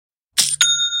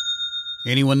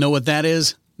Anyone know what that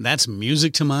is? That's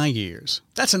music to my ears.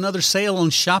 That's another sale on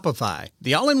Shopify,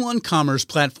 the all-in-one commerce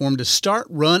platform to start,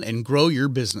 run, and grow your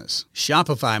business.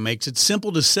 Shopify makes it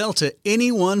simple to sell to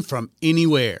anyone from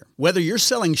anywhere. Whether you're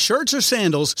selling shirts or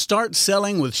sandals, start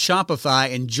selling with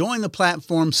Shopify and join the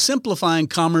platform simplifying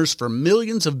commerce for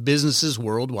millions of businesses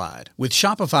worldwide. With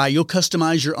Shopify, you'll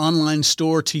customize your online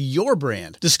store to your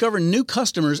brand, discover new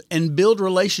customers, and build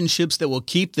relationships that will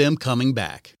keep them coming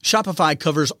back. Shopify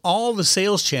covers all the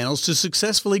sales channels to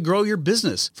successfully grow your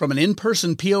business, from an in-person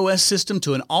POS system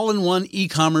to an all-in-one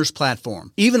e-commerce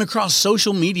platform, even across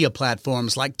social media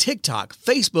platforms like TikTok,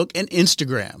 Facebook, and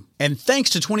Instagram. And thanks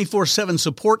to 24/7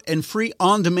 support and free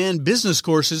on-demand business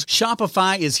courses,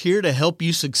 Shopify is here to help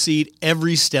you succeed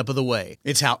every step of the way.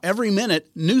 It's how every minute,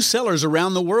 new sellers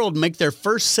around the world make their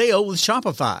first sale with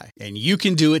Shopify. And you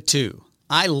can do it too.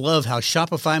 I love how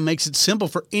Shopify makes it simple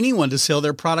for anyone to sell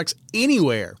their products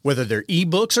anywhere. Whether they're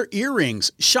ebooks or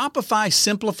earrings, Shopify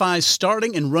simplifies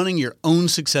starting and running your own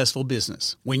successful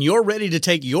business. When you're ready to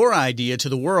take your idea to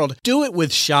the world, do it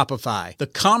with Shopify, the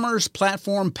commerce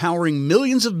platform powering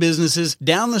millions of businesses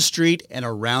down the street and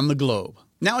around the globe.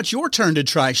 Now it's your turn to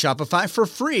try Shopify for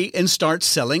free and start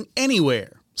selling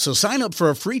anywhere. So sign up for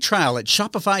a free trial at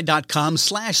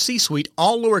shopify.com/C-Suite,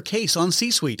 all lowercase on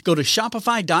C-Suite. Go to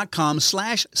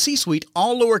shopify.com/C-Suite,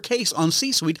 all lowercase on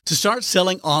C-Suite to start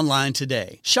selling online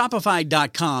today.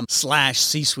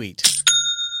 Shopify.com/C-Suite.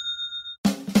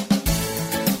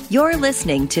 You're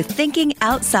listening to Thinking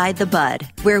Outside the Bud,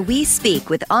 where we speak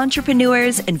with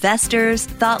entrepreneurs, investors,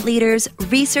 thought leaders,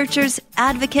 researchers,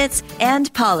 advocates,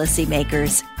 and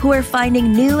policymakers who are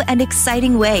finding new and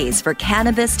exciting ways for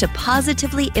cannabis to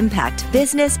positively impact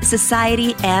business,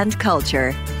 society, and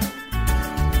culture.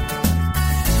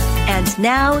 And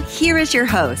now, here is your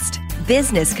host,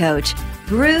 business coach,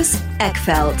 Bruce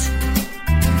Eckfeldt.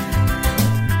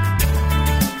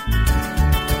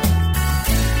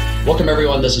 Welcome,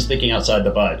 everyone. This is Thinking Outside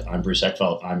the Bud. I'm Bruce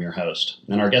Eckfeldt. I'm your host.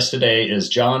 And our guest today is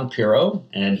John Pirro,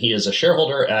 and he is a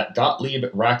shareholder at Gottlieb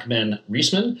Rackman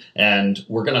Reisman. And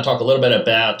we're going to talk a little bit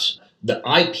about the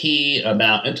IP,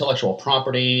 about intellectual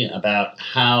property, about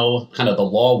how kind of the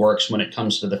law works when it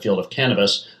comes to the field of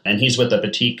cannabis. And he's with a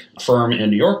boutique firm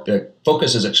in New York that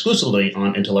focuses exclusively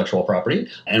on intellectual property.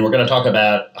 And we're going to talk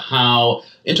about how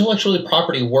intellectual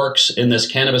property works in this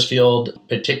cannabis field,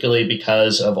 particularly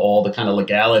because of all the kind of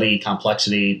legality,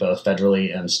 complexity, both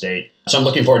federally and state. So I'm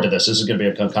looking forward to this. This is going to be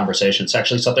a good conversation. It's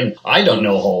actually something I don't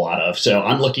know a whole lot of. So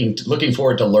I'm looking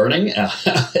forward to learning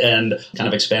and kind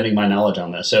of expanding my knowledge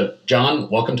on this. So John,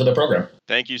 welcome to the program.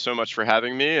 Thank you so much for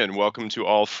having me, and welcome to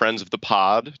all friends of the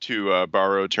pod, to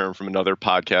borrow a term from another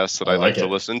podcast that I like to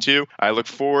listen to. I look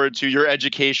forward to your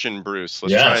education, Bruce.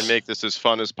 Let's try and make this as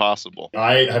fun as possible.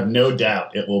 I have no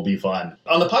doubt it will be fun.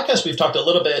 On the podcast, we've talked a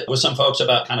little bit with some folks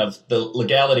about kind of the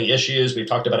legality issues. We've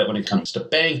talked about it when it comes to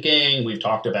banking. We've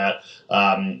talked about,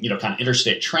 kind of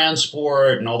interstate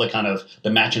transport and all the kind of the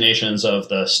machinations of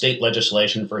the state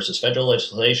legislation versus federal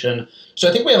legislation. So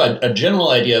I think we have a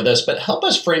general idea of this, but help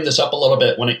us frame this up a little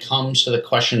bit when it comes to the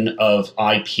question of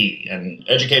IP and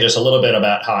educate us a little bit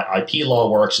about how IP law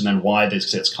works and then why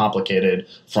this gets complicated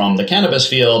from the cannabis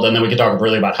field. And then we can talk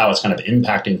really about how it's kind of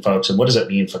impacting folks and what does it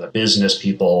mean for the business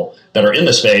people that are in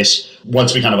the space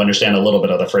once we kind of understand a little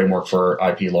bit of the framework for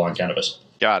IP law and cannabis.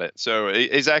 Got it. So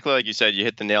exactly like you said, you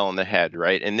hit the nail on the head,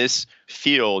 right? In this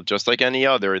field, just like any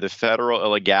other, the federal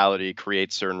illegality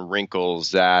creates certain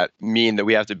wrinkles that mean that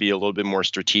we have to be a little bit more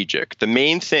strategic. The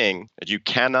main thing that you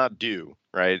cannot do,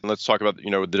 right? And let's talk about,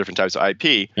 the different types of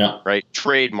IP, right?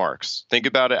 Trademarks. Think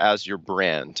about it as your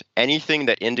brand. Anything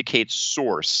that indicates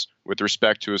source with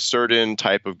respect to a certain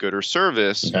type of good or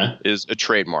service is a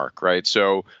trademark, right?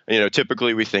 So,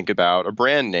 typically we think about a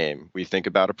brand name, we think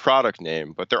about a product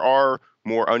name, but there are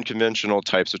more unconventional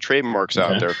types of trademarks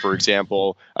out there. For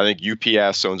example, I think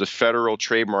UPS owns a federal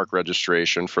trademark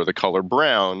registration for the color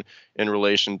brown in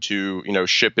relation to,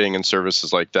 shipping and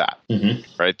services like that,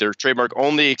 right? Their trademark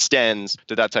only extends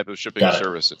to that type of shipping and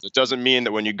services. It doesn't mean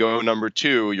that when you go number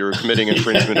 2, you're committing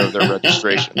infringement of their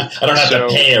registration. I don't have to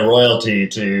pay a royalty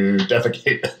to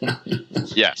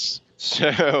defecate. Yes.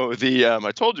 So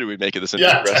I told you we'd make it this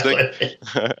interesting. Exactly.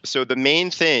 So the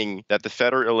main thing that the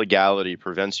federal illegality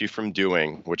prevents you from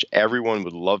doing, which everyone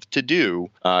would love to do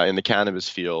in the cannabis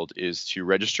field, is to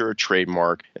register a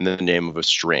trademark in the name of a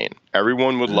strain.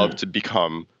 Everyone would love to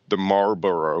become the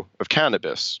Marlboro of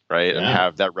cannabis, right? And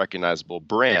have that recognizable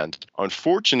brand.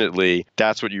 Unfortunately,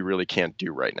 that's what you really can't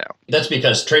do right now. That's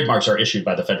because trademarks are issued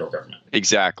by the federal government.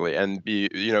 Exactly. And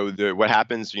what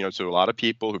happens, to a lot of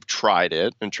people who've tried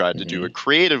it and tried to do it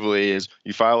creatively is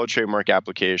you file a trademark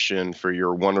application for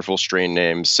your wonderful strain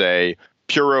name, say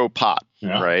Puro pot,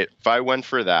 Yeah. right? If I went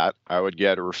for that, I would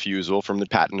get a refusal from the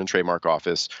Patent and Trademark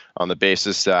Office on the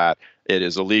basis that it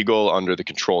is illegal under the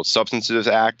Controlled Substances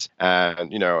Act,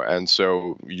 and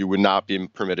so you would not be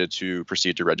permitted to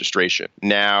proceed to registration.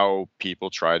 Now people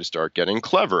try to start getting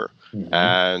clever,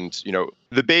 and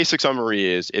the basic summary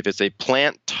is if it's a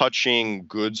plant-touching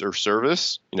goods or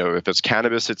service, if it's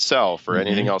cannabis itself or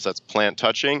anything else that's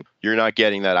plant-touching, you're not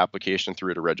getting that application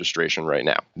through to registration right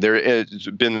now. There has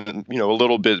been, a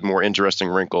little bit more interesting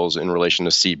wrinkles in relation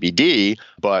to CBD,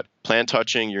 but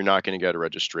plant-touching, you're not going to get a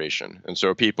registration. And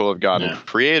so people have gotten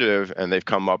creative, and they've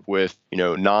come up with,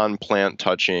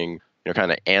 non-plant-touching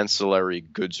kind of ancillary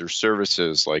goods or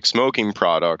services like smoking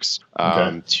products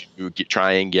to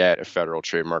try and get a federal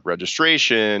trademark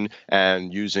registration,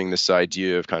 and using this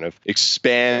idea of kind of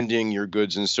expanding your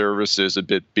goods and services a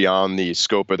bit beyond the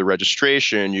scope of the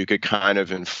registration. You could kind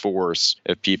of enforce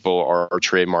if people are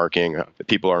trademarking, if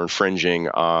people are infringing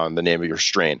on the name of your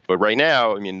strain. But right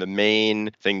now, the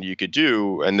main thing you could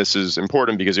do, and this is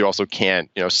important because you also can't,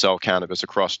 sell cannabis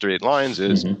across state lines,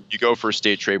 is you go for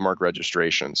state trademark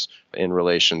registrations in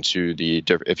relation to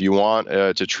if you want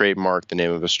to trademark the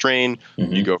name of a strain,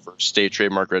 you go for state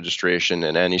trademark registration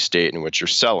in any state in which you're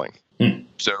selling.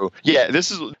 So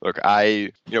this is, look,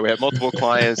 we have multiple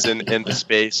clients in the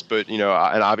space, but, and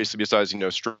obviously besides,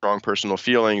 strong personal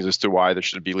feelings as to why this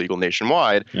should be legal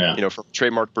nationwide, from a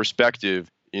trademark perspective,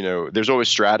 there's always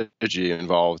strategy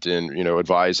involved in,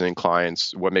 advising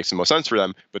clients what makes the most sense for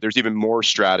them. But there's even more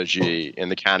strategy in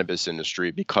the cannabis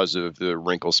industry because of the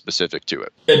wrinkles specific to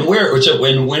it. And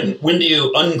when do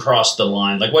you uncross the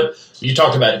line? Like what you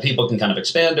talked about, people can kind of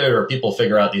expand it, or people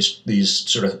figure out these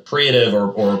sort of creative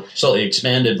or slightly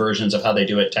expanded versions of how they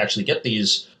do it to actually get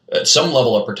these some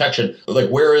level of protection. Like,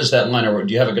 where is that line? Or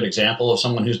do you have a good example of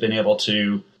someone who's been able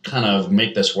to kind of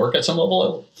make this work at some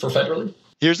level for federally?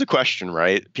 Here's the question,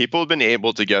 right? People have been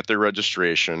able to get their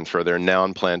registration for their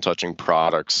non-plant touching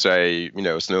products, say,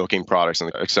 smoking products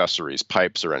and accessories,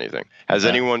 pipes or anything. Has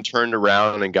anyone turned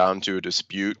around and gotten to a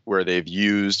dispute where they've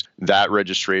used that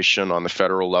registration on the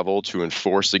federal level to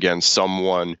enforce against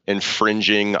someone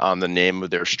infringing on the name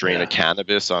of their strain of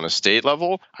cannabis on a state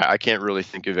level? I can't really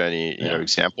think of any,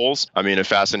 examples. A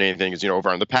fascinating thing is,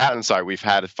 over on the patent side, we've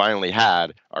finally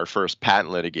had our first patent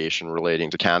litigation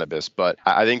relating to cannabis, but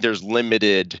I think there's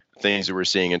limited things that we're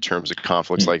seeing in terms of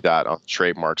conflicts like that on the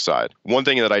trademark side. One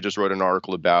thing that I just wrote an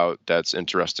article about that's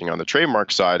interesting on the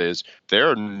trademark side is there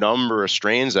are a number of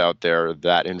strains out there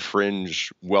that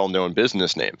infringe well-known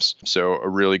business names. So a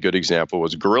really good example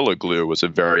was Gorilla Glue was a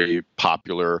very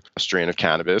popular strain of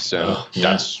cannabis, and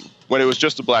that's when it was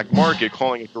just a black market,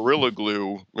 calling it Gorilla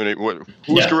Glue.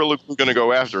 Who's Gorilla Glue going to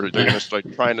go after? They're going to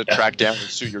start trying to track down and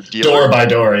sue your dealer. Door by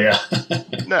door,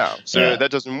 No, so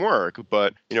that doesn't work.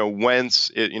 But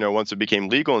once it became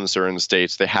legal in certain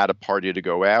states, they had a party to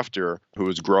go after who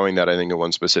was growing that, I think, in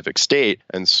one specific state.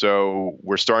 And so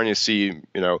we're starting to see,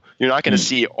 you're not going to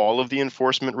see all of the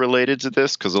enforcement related to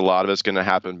this because a lot of it's going to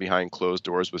happen behind closed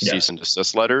doors with cease and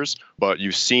desist letters. But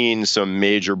you've seen some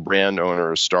major brand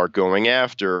owners start going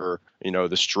after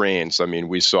the strains.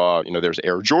 We saw, there's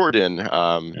Air Jordan.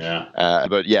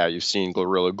 But you've seen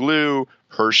Gorilla Glue.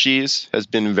 Hershey's has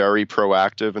been very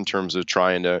proactive in terms of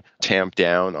trying to tamp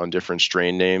down on different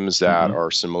strain names that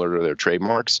are similar to their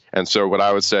trademarks. And so what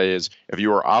I would say is if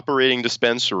you are operating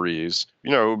dispensaries,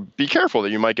 be careful that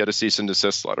you might get a cease and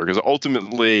desist letter because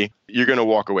ultimately you're going to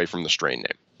walk away from the strain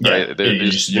name. Right?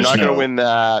 You're not going to win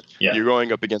that. Yeah. You're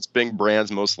going up against big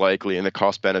brands most likely, and the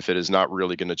cost benefit is not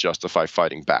really going to justify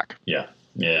fighting back. Yeah.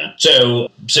 So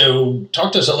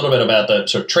talk to us a little bit about the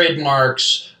sort of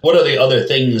trademarks. What are the other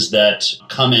things that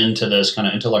come into this kind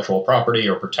of intellectual property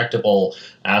or protectable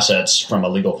assets from a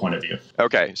legal point of view?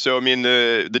 Okay. So,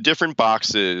 the different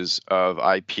boxes of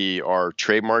IP are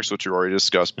trademarks, which we already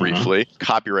discussed briefly,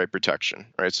 copyright protection,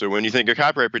 right? So when you think of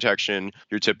copyright protection,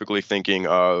 you're typically thinking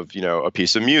of, a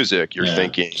piece of music, you're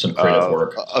thinking some creative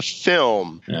work, a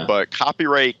film, but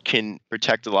copyright can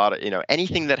protect a lot of,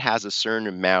 anything that has a certain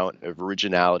amount of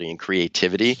originality and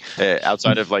creativity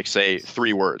outside of say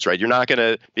 3 words, right? You're not going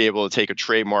to be able to take a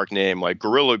trademark name like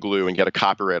Gorilla Glue and get a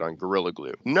copyright on Gorilla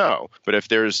Glue. No. But if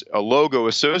there's a logo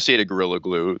associated Gorilla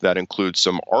Glue that includes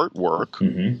some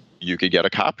artwork, you could get a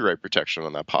copyright protection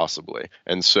on that possibly.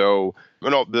 And so,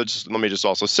 let me just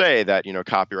also say that,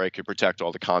 copyright could protect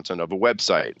all the content of a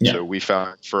website. Yeah. So we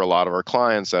found for a lot of our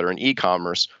clients that are in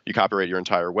e-commerce, you copyright your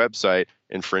entire website,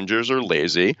 infringers are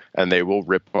lazy and they will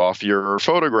rip off your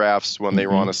photographs when they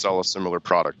want to sell a similar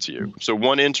product to you. So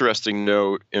one interesting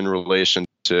note in relation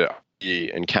to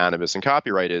in cannabis and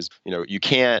copyright is, you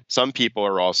can't, some people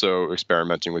are also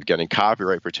experimenting with getting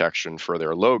copyright protection for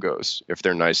their logos if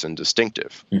they're nice and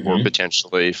distinctive, or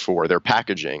potentially for their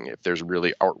packaging if there's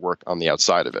really artwork on the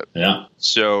outside of it. Yeah.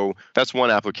 So that's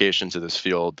one application to this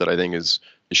field that I think it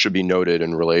should be noted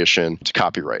in relation to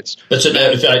copyrights. But so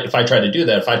if I try to do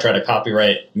that, if I try to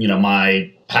copyright,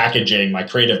 my packaging, my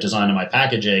creative design of my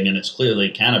packaging, and it's clearly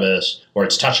cannabis or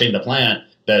it's touching the plant,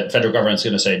 the federal government's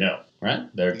going to say no.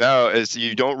 Right? No,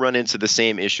 you don't run into the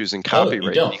same issues in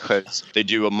copyright because they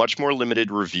do a much more limited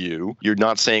review. You're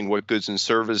not saying what goods and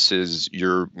services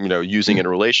you're using in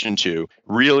relation to.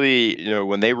 Really,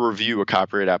 when they review a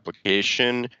copyright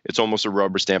application, it's almost a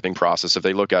rubber stamping process. If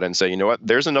they look at it and say, you know what,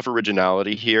 there's enough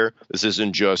originality here. This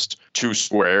isn't just two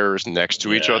squares next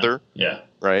to each other. Yeah.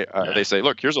 Right? They say,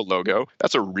 look, here's a logo.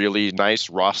 That's a really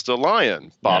nice Rasta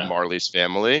lion, Bob Marley's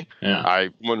family. Yeah. I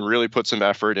wouldn't really put some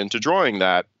effort into drawing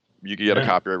that. You could get a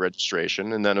copyright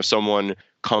registration. And then if someone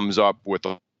comes up with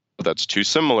that's too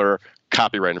similar,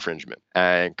 copyright infringement.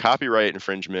 And copyright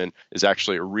infringement is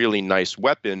actually a really nice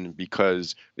weapon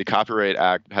because the Copyright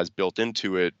Act has built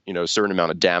into it, a certain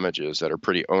amount of damages that are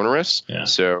pretty onerous. Yeah.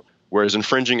 So whereas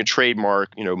infringing a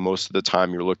trademark, most of the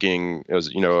time you're looking as,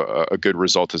 a good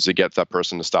result is to get that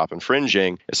person to stop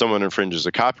infringing. If someone infringes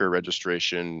a copyright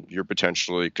registration, you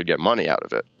potentially could get money out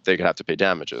of it. They could have to pay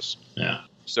damages. Yeah.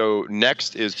 So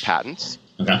next is patents.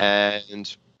 Okay.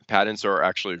 And patents are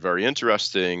actually very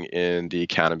interesting in the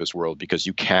cannabis world because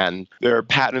there are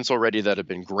patents already that have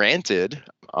been granted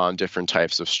on different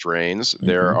types of strains.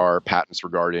 There are patents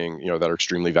regarding, that are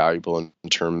extremely valuable in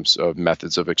terms of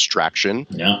methods of extraction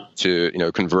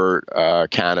to, convert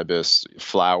cannabis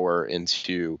flower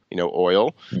into,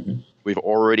 oil. We've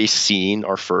already seen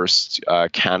our first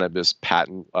cannabis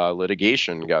patent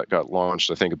litigation got launched,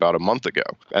 I think, about a month ago.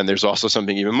 And there's also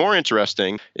something even more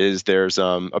interesting is there's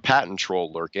a patent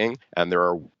troll lurking, and there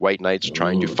are white knights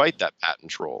trying to fight that patent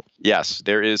troll. Yes,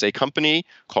 there is a company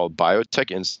called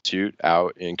Biotech Institute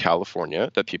out in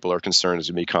California that people are concerned is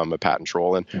going to become a patent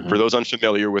troll. And for those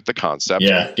unfamiliar with the concept,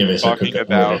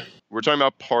 we're talking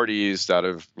about parties that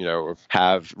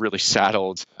have really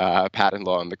saddled patent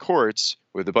law in the courts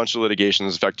with a bunch of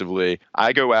litigations. Effectively,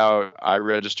 I go out, I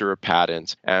register a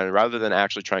patent, and rather than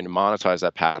actually trying to monetize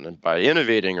that patent by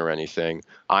innovating or anything,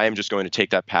 I am just going to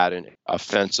take that patent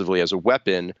offensively as a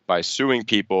weapon by suing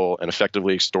people and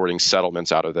effectively extorting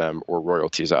settlements out of them or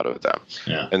royalties out of them.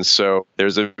 Yeah. And so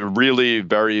there's a really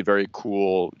very, very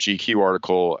cool GQ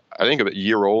article, I think a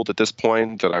year old at this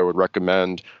point, that I would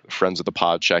recommend friends of the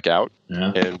pod check out,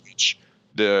 in which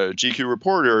the GQ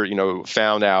reporter,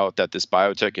 found out that this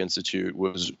Biotech Institute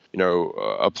was,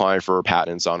 applying for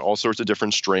patents on all sorts of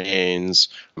different strains,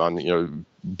 on,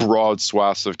 broad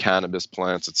swaths of cannabis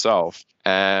plants itself,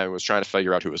 and was trying to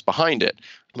figure out who was behind it.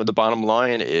 But the bottom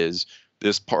line is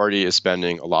this party is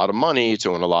spending a lot of money to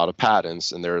own a lot of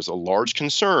patents, and there's a large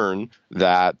concern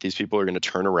that these people are going to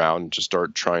turn around and just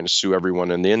start trying to sue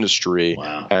everyone in the industry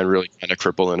and really kind of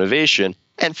cripple innovation.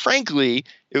 And frankly,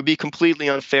 it would be completely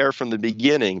unfair from the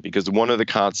beginning because one of the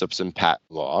concepts in patent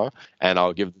law, and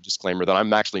I'll give the disclaimer that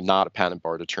I'm actually not a patent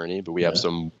barred attorney, but we have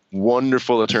some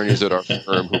wonderful attorneys at our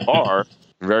firm who are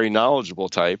very knowledgeable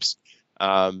types,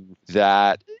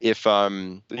 that if,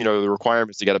 the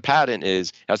requirements to get a patent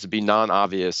has to be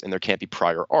non-obvious and there can't be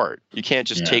prior art. You can't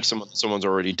just take someone's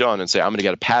already done and say, I'm going to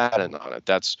get a patent on it.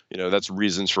 That's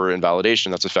reasons for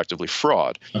invalidation. That's effectively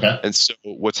fraud. Okay. And so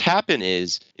what's happened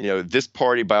is, this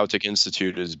party, Biotech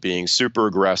Institute, is being super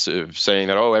aggressive, saying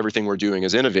that, everything we're doing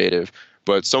is innovative.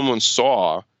 But someone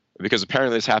saw, because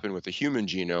apparently this happened with the human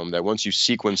genome, that once you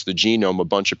sequence the genome, a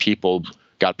bunch of people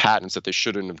got patents that they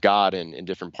shouldn't have gotten in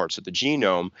different parts of the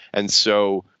genome. And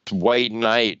so White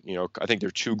Knight, I think there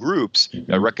are two groups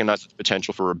that recognize the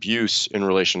potential for abuse in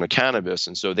relation to cannabis.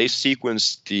 And so they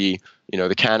sequenced the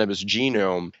cannabis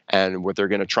genome. And what they're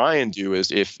going to try and do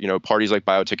is if, parties like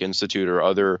Biotech Institute or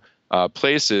other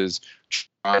places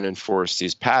try and enforce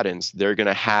these patents, they're going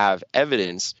to have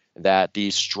evidence that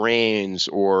these strains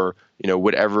or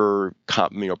whatever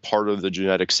part of the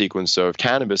genetic sequence of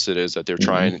cannabis it is that they're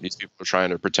these people are trying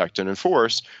to protect and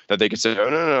enforce, that they could say,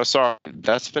 no, sorry,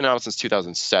 that's been out since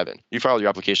 2007. You filed your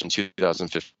application in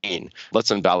 2015.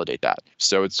 Let's invalidate that.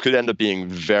 So it could end up being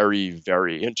very,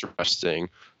 very interesting.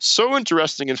 So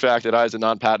interesting, in fact, that I, as a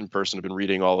non-patent person, have been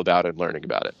reading all about it and learning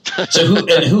about it. So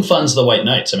who funds the White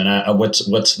Knights? I mean,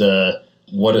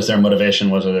 what is their motivation?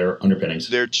 What are their underpinnings?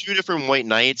 There are two different White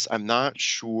Knights. I'm not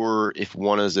sure if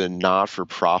one is a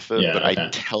not-for-profit, but I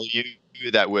tell you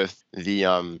that with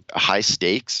the high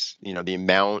stakes, the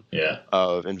amount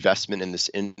of investment in this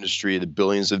industry, the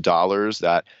billions of dollars,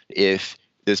 that if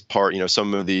this part,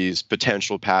 some of these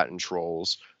potential patent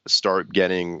trolls start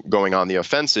going on the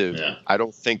offensive, I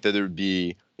don't think that there would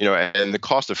be, and the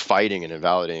cost of fighting and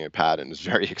invalidating a patent is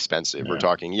very expensive. We're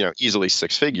talking, easily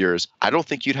 6 figures. I don't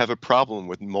think you'd have a problem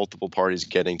with multiple parties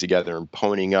getting together and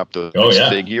ponying up those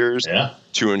figures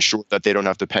to ensure that they don't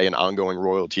have to pay an ongoing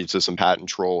royalty to some patent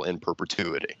troll in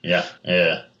perpetuity.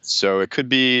 Yeah. So it could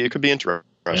be interesting.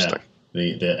 Yeah.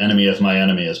 The enemy of my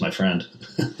enemy is my friend.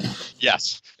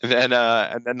 Yes. And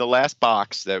then the last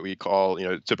box that we call,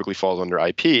 typically falls under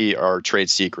IP are trade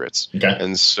secrets. Okay.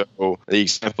 And so the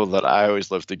example that I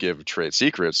always love to give of trade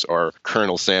secrets are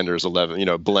Colonel Sanders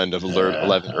 11, blend of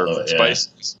 11 herbs and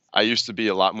spices. I used to be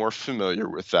a lot more familiar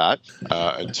with that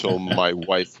until my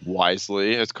wife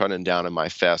wisely has cut down on my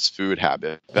fast food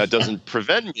habit. That doesn't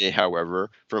prevent me, however,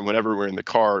 from whenever we're in the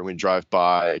car and we drive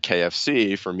by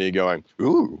KFC, from me going,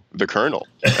 ooh, the Colonel,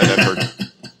 and then her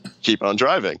keep on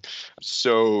driving.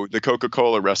 So the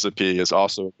Coca-Cola recipe is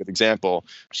also a good example.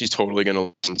 She's totally going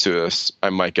to listen to this. I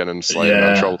might get in slight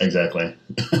amount of trouble. Exactly.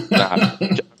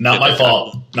 Not my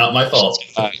fault. Not my fault.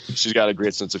 She's got a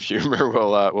great sense of humor.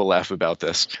 We'll laugh about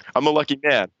this. I'm a lucky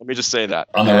man. Let me just say that.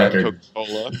 On the record.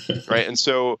 Coca-Cola, right? And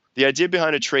so the idea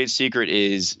behind a trade secret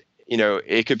is,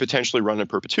 it could potentially run in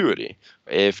perpetuity.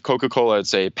 If Coca-Cola had,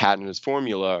 say, patented its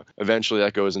formula, eventually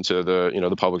that goes into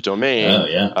the public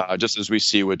domain, just as we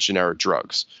see with generic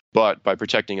drugs. But by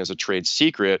protecting as a trade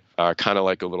secret, kind of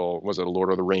like a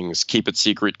Lord of the Rings, keep it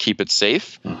secret, keep it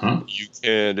safe,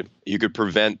 you could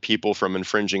prevent people from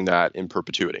infringing that in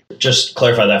perpetuity. Just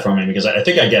clarify that for me, because I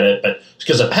think I get it, but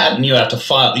because a patent you have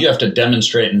to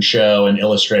demonstrate and show and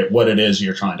illustrate what it is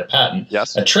you're trying to patent.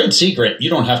 Yes. A trade secret, you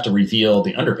don't have to reveal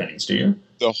the underpinnings, do you?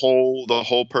 The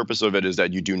whole purpose of it is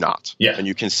that you do not. Yeah. And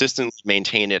you consistently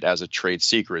maintain it as a trade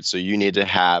secret. So you need to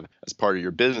have, as part of your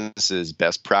business's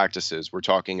best practices, we're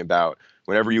talking about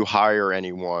whenever you hire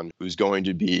anyone who's going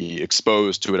to be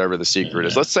exposed to whatever the secret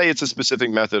is. Let's say it's a specific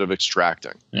method of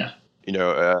extracting. Yeah.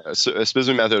 A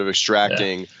specific method of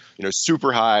extracting,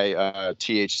 super high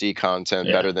THC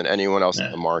content, better than anyone else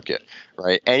in the market,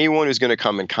 right? Anyone who's going to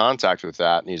come in contact with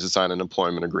that needs to sign an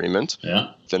employment agreement,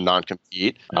 the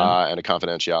non-compete, and a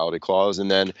confidentiality clause.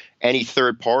 And then any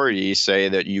third party, say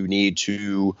that you need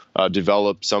to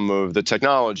develop some of the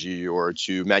technology or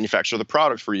to manufacture the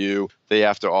product for you, they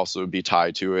have to also be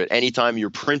tied to it. Anytime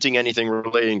you're printing anything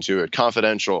relating to it,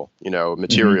 confidential,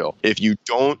 material. If you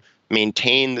don't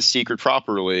maintain the secret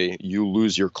properly, you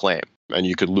lose your claim and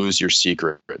you could lose your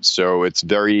secret. So it's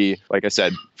very, like I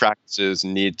said, practices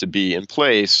need to be in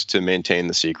place to maintain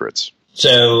the secrets.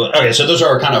 So those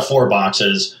are kind of 4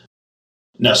 boxes.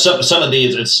 Now, some of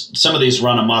these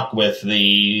run amok with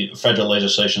the federal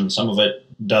legislation. Some of it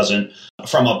doesn't.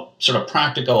 From a sort of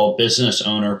practical business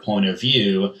owner point of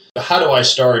view, how do I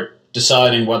start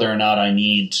deciding whether or not I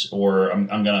need, or I'm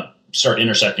going to start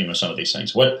intersecting with some of these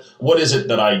things? What is it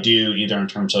that I do, either in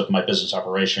terms of my business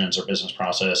operations or business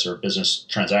process or business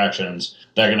transactions,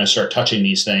 that are going to start touching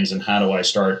these things, and how do I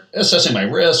start assessing my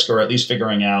risk, or at least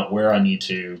figuring out where I need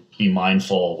to be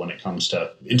mindful when it comes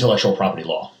to intellectual property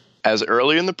law? As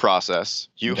early in the process,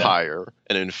 you hire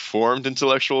an informed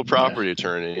intellectual property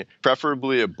attorney,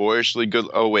 preferably a boyishly good.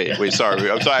 Oh, wait, sorry.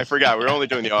 I'm sorry, I forgot. We're only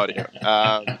doing the audio.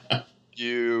 I'm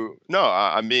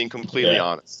being completely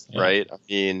honest, right? I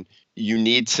mean, you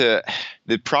need to,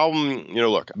 the problem,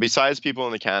 look, besides people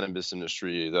in the cannabis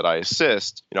industry that I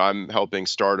assist, I'm helping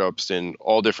startups in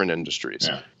all different industries.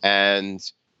 And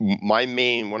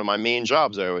one of my main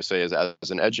jobs, I always say, is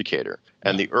as an educator.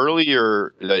 And the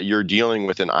earlier that you're dealing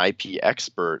with an IP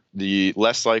expert, the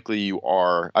less likely you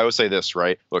are. I always say this,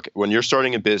 right? Look, when you're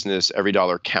starting a business, every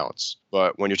dollar counts.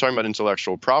 But when you're talking about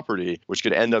intellectual property, which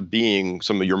could end up being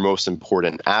some of your most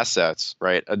important assets,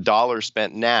 right? A dollar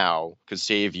spent now could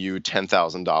save you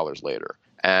 $10,000 later.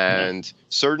 And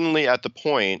certainly at the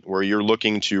point where you're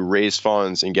looking to raise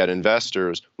funds and get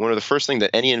investors, one of the first things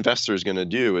that any investor is going to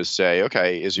do is say,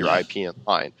 okay, is your IP in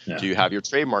line? Do you have your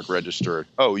trademark registered?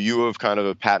 Oh, you have kind of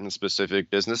a patent-specific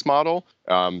business model?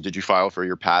 Did you file for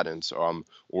your patents?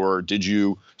 Or did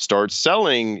you start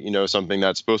selling, something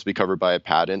that's supposed to be covered by a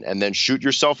patent and then shoot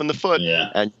yourself in the foot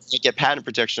and you can't get patent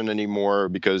protection anymore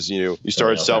because, you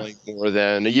started selling more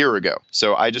than a year ago?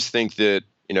 So I just think that,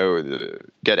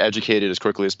 get educated as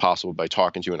quickly as possible by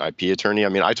talking to an IP attorney. I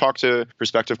mean, I talk to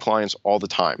prospective clients all the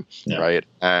time, right?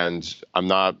 And I'm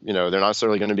not, they're not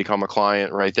necessarily going to become a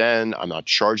client right then. I'm not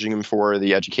charging them for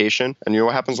the education. And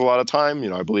what happens a lot of time,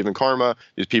 I believe in karma.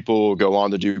 These people go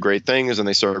on to do great things and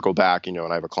they circle back, and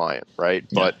I have a client, right?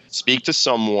 But speak to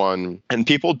someone, and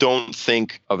people don't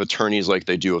think of attorneys like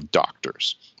they do of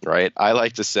doctors. right? I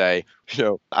like to say,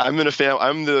 I'm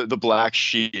the black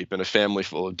sheep in a family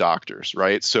full of doctors,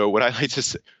 right? So what I like to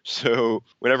say,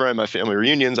 whenever I'm at family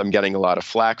reunions, I'm getting a lot of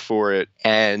flack for it.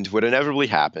 And what inevitably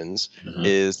happens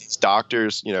is these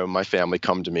doctors, my family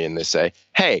come to me and they say,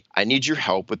 hey, I need your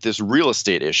help with this real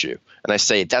estate issue. And I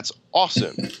say, that's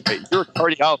awesome. Right? You're a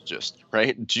cardiologist,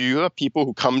 right? Do you have people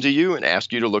who come to you and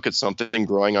ask you to look at something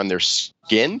growing on their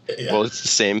skin? Yeah. Well, it's the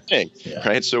same thing,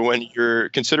 right? So when you're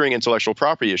considering intellectual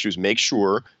property issues, make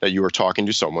sure that you are talking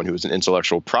to someone who is an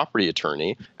intellectual property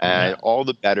attorney, and all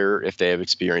the better if they have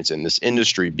experience in this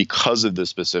industry because of the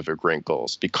specific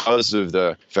wrinkles, because of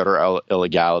the federal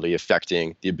illegality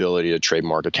affecting the ability to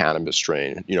trademark a cannabis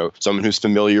strain. Someone who's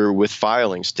familiar with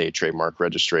filing state trademark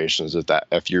registrations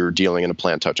if you're dealing in a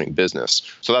plant-touching business.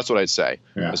 So that's what I'd say.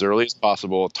 Yeah. As early as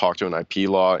possible, talk to an IP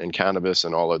law in cannabis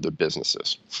and all other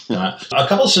businesses. A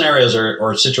couple of scenarios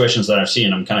or situations that I've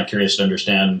seen, I'm kind of curious to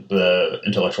understand the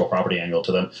intellectual property angle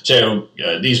to them. So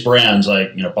these brands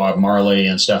like Bob Marley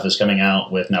and stuff is coming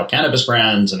out with now cannabis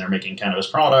brands, and they're making cannabis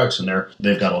products, and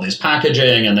they've got all these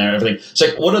packaging and everything. It's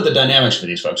like, what are the dynamics for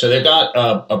these folks? So they've got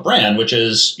a brand, which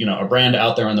is a brand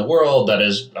out there in the world that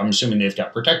is, I'm assuming they've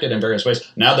got protected in various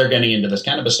ways. Now they're getting into this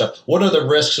cannabis stuff. What are the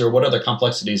risks or what are the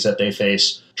complexities that they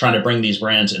face trying to bring these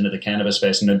brands into the cannabis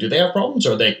space? And do they have problems,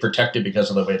 or are they protected because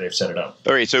of the way they've set it up?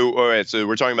 All right. So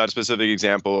we're talking about a specific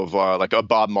example of like a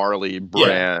Bob Marley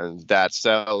brand that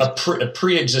sells a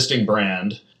pre-existing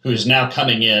brand who's now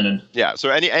coming in and So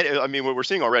what we're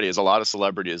seeing already is a lot of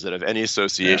celebrities that have any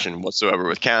association whatsoever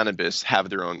with cannabis have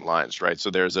their own lines, right? So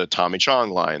there's a Tommy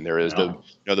Chong line, there is the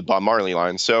Bob Marley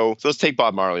line. So let's take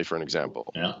Bob Marley for an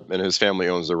example. Yeah. And his family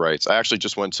owns the rights. I actually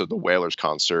just went to the Wailers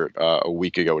concert a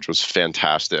week ago, which was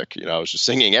fantastic. I was just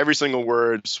singing every single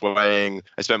word, swaying.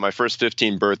 I spent my first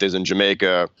 15 birthdays in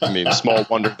Jamaica. Small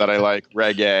wonder that I like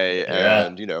reggae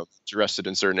and interested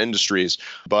in certain industries,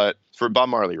 but for Bob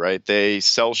Marley, right? They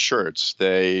sell shirts,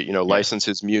 they, license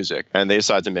his music, and they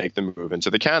decide to make the move into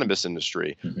the cannabis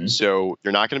industry. Mm-hmm. So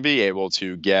you're not going to be able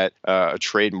to get a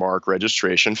trademark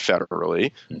registration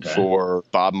federally for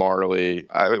Bob Marley.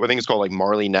 I think it's called like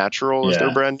Marley Natural is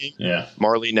their brand name. Yeah.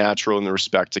 Marley Natural in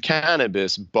respect to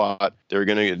cannabis, but they're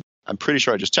going to, I'm pretty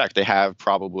sure I just checked, they have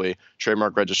probably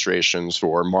trademark registrations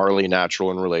for Marley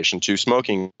Natural in relation to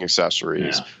smoking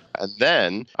accessories. Yeah. And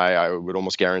then I would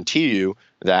almost guarantee you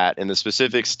that in the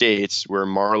specific states where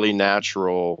Marley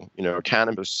Natural,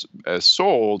 cannabis is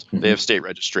sold, they have state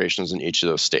registrations in each of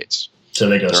those states. So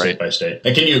they go state by state.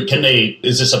 And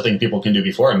is this something people can do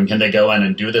before? Can they go in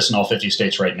and do this in all 50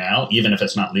 states right now, even if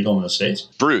it's not legal in the states?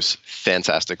 Bruce,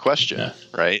 fantastic question,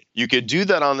 right? You could do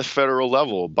that on the federal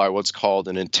level by what's called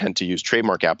an intent to use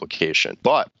trademark application.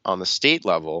 But on the state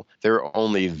level, there are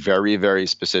only very, very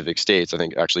specific states, I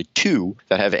think actually 2,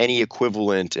 that have any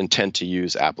equivalent intent to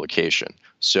use application.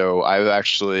 So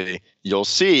you'll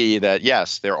see that,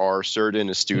 yes, there are certain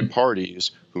astute parties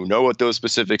who know what those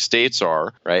specific states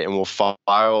are, right, and will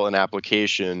file an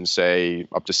application, say,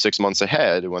 up to 6 months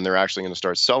ahead when they're actually going to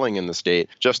start selling in the state,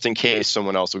 just in case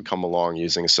someone else would come along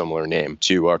using a similar name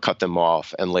to cut them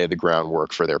off and lay the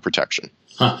groundwork for their protection.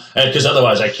 Because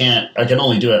otherwise I can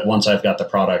only do it once I've got the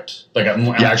product. Like I'm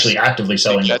actually actively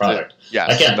selling the product.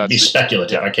 Yes, I can't be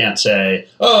speculative. I can't say,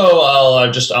 I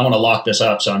want to lock this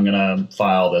up, so I'm going to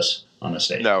file this on the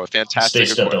state. No, a fantastic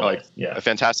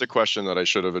question that I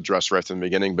should have addressed right from the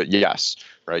beginning. But yes,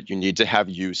 right, you need to have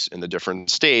use in the different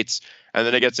states. And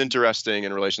then it gets interesting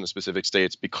in relation to specific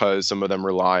states because some of them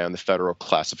rely on the federal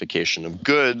classification of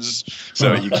goods.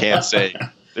 So you can't say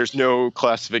there's no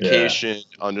classification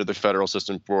under the federal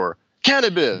system for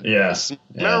cannabis,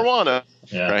 marijuana,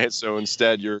 right? So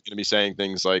instead, you're going to be saying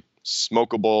things like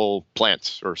smokable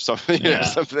plant or something,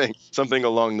 something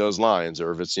along those lines.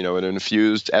 Or if it's, an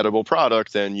infused edible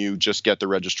product, then you just get the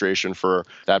registration for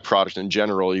that product in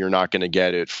general. You're not going to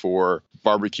get it for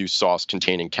barbecue sauce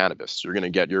containing cannabis. You're going to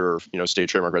get your, state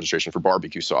trademark registration for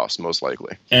barbecue sauce, most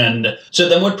likely. And so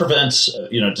then what prevents,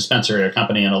 dispensary or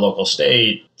company in a local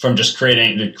state from just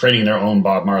creating their own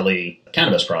Bob Marley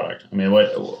cannabis product?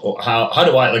 How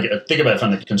do I think about it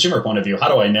from the consumer point of view? How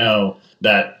do I know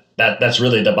that's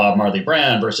really the Bob Marley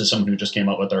brand versus someone who just came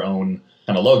up with their own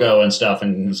kind of logo and stuff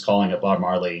and is calling it Bob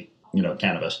Marley,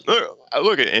 cannabis?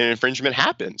 look, an infringement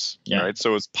happens, Yeah. right?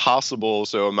 So it's possible.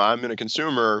 So I'm in a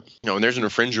consumer, and there's an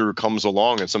infringer who comes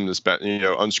along and some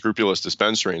unscrupulous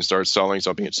dispensary and starts selling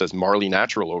something that says Marley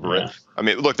Natural over it. I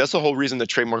mean, look, that's the whole reason that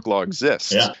trademark law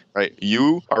exists, right?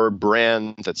 You are a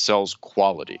brand that sells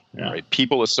quality, right?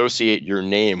 People associate your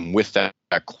name with that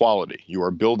quality. You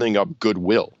are building up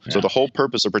goodwill. So the whole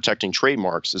purpose of protecting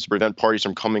trademarks is to prevent parties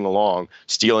from coming along,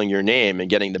 stealing your name, and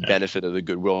getting the benefit of the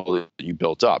goodwill that you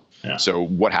built up. So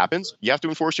what happens? You have to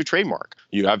enforce your trademark.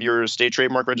 You have your state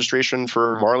trademark registration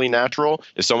for Marley Natural.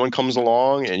 If someone comes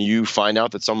along and you find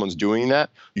out that someone's doing that,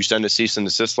 you send a cease and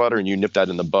desist letter and you nip that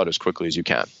in the bud as quickly as you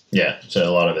can. Yeah, so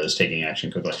a lot of it is taking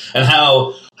action quickly. And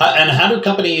how do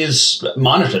companies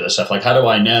monitor this stuff? Like, how do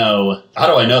I know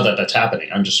that that's happening?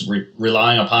 I'm just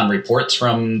relying upon reports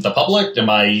from the public. Am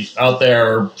I out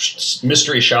there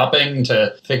mystery shopping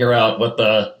to figure out what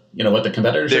the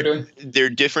competitors are doing? There are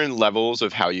different levels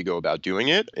of how you go about doing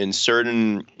it. In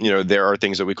certain, there are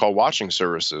things that we call watching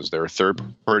services. There are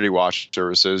third-party watch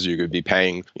services. You could be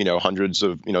paying, hundreds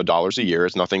of, dollars a year.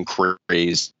 It's nothing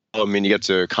crazy. I mean, you get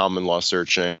to common law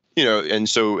searching, and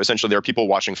so essentially there are people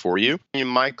watching for you.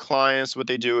 My clients, what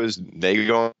they do is they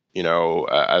go,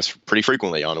 as pretty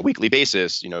frequently on a weekly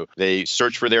basis, they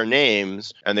search for their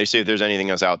names and they see if there's anything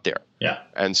else out there. Yeah.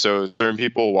 And so certain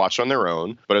people watch on their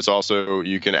own, but it's also,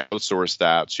 you can outsource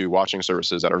that to watching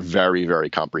services that are very, very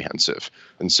comprehensive.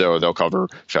 And so they'll cover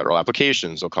federal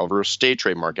applications, they'll cover state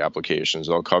trademark applications,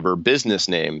 they'll cover business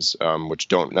names, which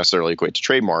don't necessarily equate to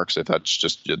trademarks if that's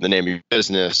just the name of your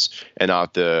business and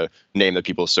not the name that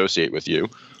people associate with you.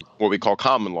 What we call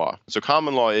common law. So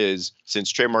common law is,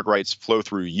 since trademark rights flow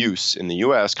through use in the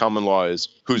U.S., common law is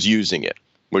who's using it,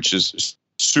 which is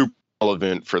super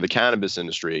relevant for the cannabis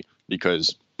industry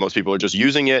because most people are just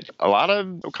using it. A lot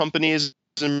of companies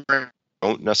don't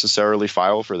necessarily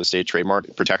file for the state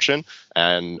trademark protection,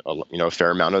 and a fair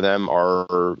amount of them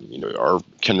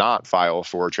cannot file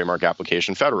for a trademark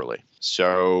application federally.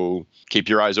 So keep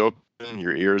your eyes open,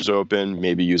 your ears open,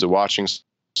 maybe use a watching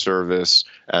service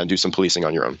and do some policing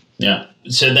on your own. Yeah.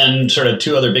 So then sort of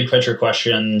two other big picture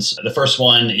questions. The first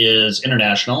one is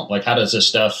international. Like, how does this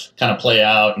stuff kind of play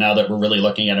out now that we're really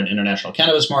looking at an international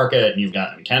cannabis market? And you've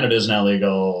got Canada is now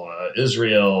legal,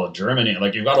 Israel, Germany.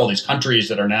 Like, you've got all these countries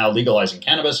that are now legalizing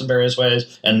cannabis in various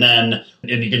ways. And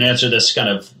you can answer this kind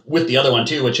of with the other one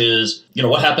too, which is,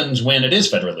 what happens when it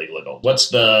is federally legal? What's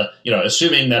the,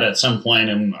 assuming that at some point,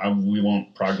 and we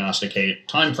won't prognosticate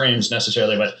timeframes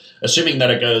necessarily, but assuming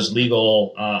that it goes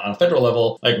legal on a federal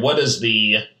level, like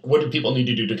what do people need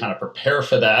to do to kind of prepare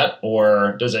for that?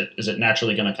 Or is it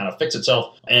naturally going to kind of fix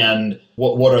itself? And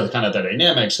what are the kind of the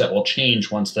dynamics that will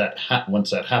change once that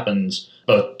happens,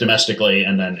 both domestically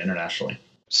and then internationally?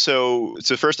 So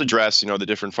to first address, the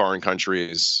different foreign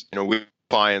countries, we have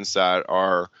clients that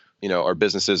are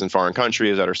businesses in foreign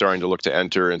countries that are starting to look to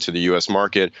enter into the U.S.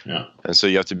 market. Yeah. And so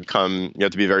you have to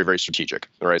be very, very strategic,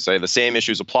 right? So the same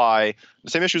issues apply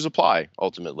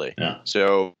ultimately. Yeah.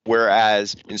 So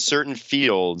whereas in certain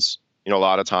fields, a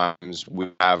lot of times we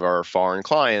have our foreign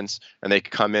clients and they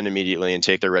can come in immediately and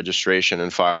take their registration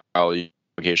and file the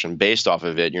application based off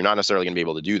of it. You're not necessarily going to be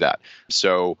able to do that.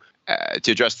 So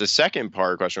to address the second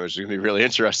part of the question, which is going to be really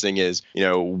interesting, is,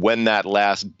 when that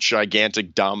last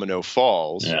gigantic domino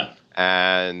falls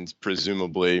and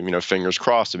presumably, fingers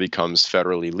crossed, it becomes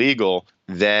federally legal,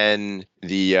 then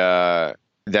I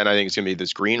think it's going to be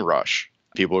this green rush.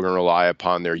 People are going to rely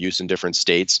upon their use in different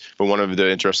states. But one of the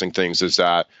interesting things is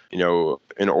that,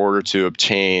 in order to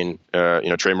obtain,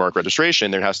 trademark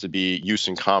registration, there has to be use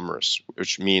in commerce,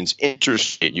 which means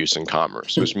interstate use in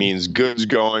commerce, which means goods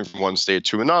going from one state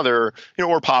to another,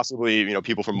 or possibly,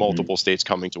 people from multiple states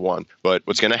coming to one. But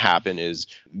what's going to happen is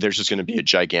there's just going to be a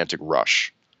gigantic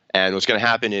rush. And what's going to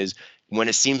happen is when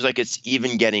it seems like it's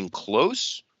even getting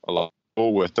close, a lot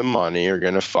people with the money are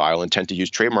going to file intent to use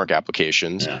trademark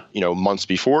applications, months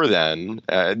before then.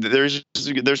 There's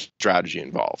strategy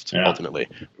involved, ultimately.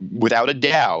 Without a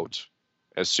doubt,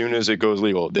 as soon as it goes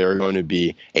legal, there are going to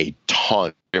be a ton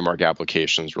of trademark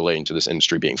applications relating to this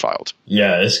industry being filed.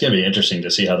 Yeah, it's going to be interesting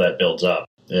to see how that builds up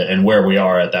and where we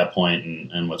are at that point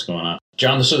and what's going on.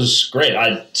 John, this was great.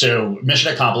 So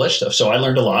mission accomplished. So I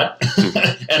learned a lot,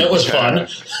 and it was fun. That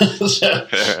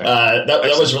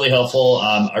was really helpful.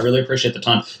 I really appreciate the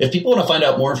time. If people want to find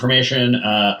out more information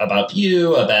about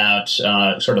you, about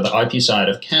sort of the IP side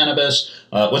of cannabis,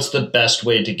 what's the best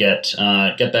way to get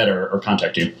that or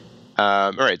contact you?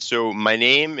 All right. So my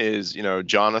name is,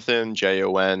 Jonathan,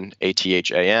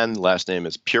 Jonathan. Last name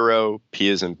is Pirro,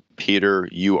 P as in Peter,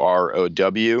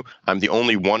 UROW. I'm the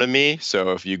only one of me,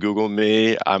 so if you Google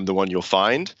me, I'm the one you'll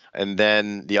find. And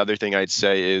then the other thing I'd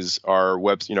say is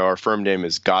our firm name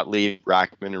is Gottlieb,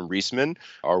 Rackman, and Reisman.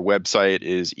 Our website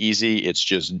is easy. It's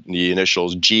just the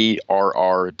initials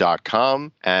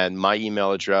GRR.com. And my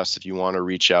email address, if you want to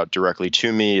reach out directly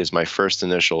to me, is my first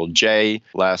initial J,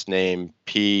 last name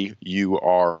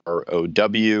PUROW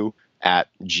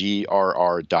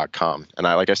 @grr.com. And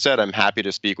like I said, I'm happy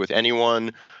to speak with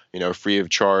anyone, free of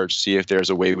charge, see if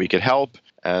there's a way we could help,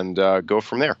 and go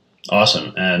from there.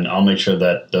 Awesome. And I'll make sure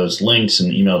that those links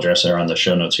and email address are on the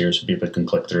show notes here so people can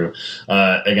click through.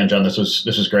 Again, John, this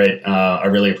was great. I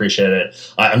really appreciate it.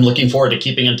 I'm looking forward to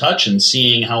keeping in touch and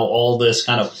seeing how all this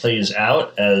kind of plays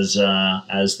out as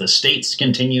the states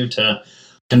continue to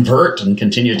convert and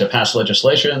continue to pass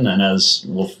legislation, and as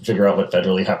we'll figure out what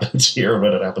federally happens here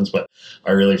when it happens. But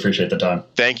I really appreciate the time.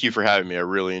 Thank you for having me. I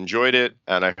really enjoyed it,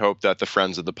 and I hope that the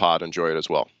friends of the pod enjoy it as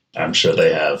well. I'm sure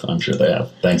they have.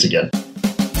 Thanks again.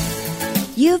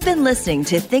 You've been listening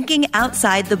to Thinking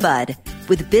Outside the Bud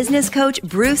with business coach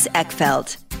Bruce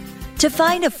Eckfeldt. To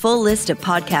find a full list of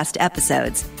podcast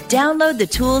episodes, download the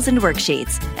tools and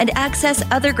worksheets, and access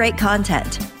other great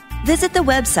content, visit the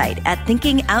website at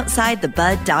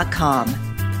thinkingoutsidethebud.com.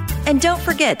 And don't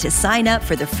forget to sign up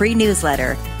for the free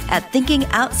newsletter at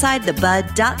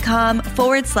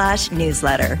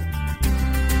thinkingoutsidethebud.com/newsletter.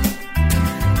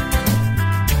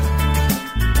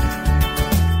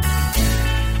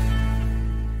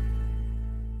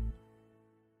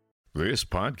 This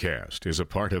podcast is a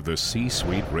part of the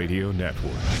C-Suite Radio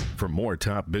Network. For more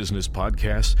top business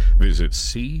podcasts, visit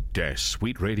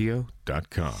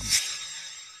c-suiteradio.com.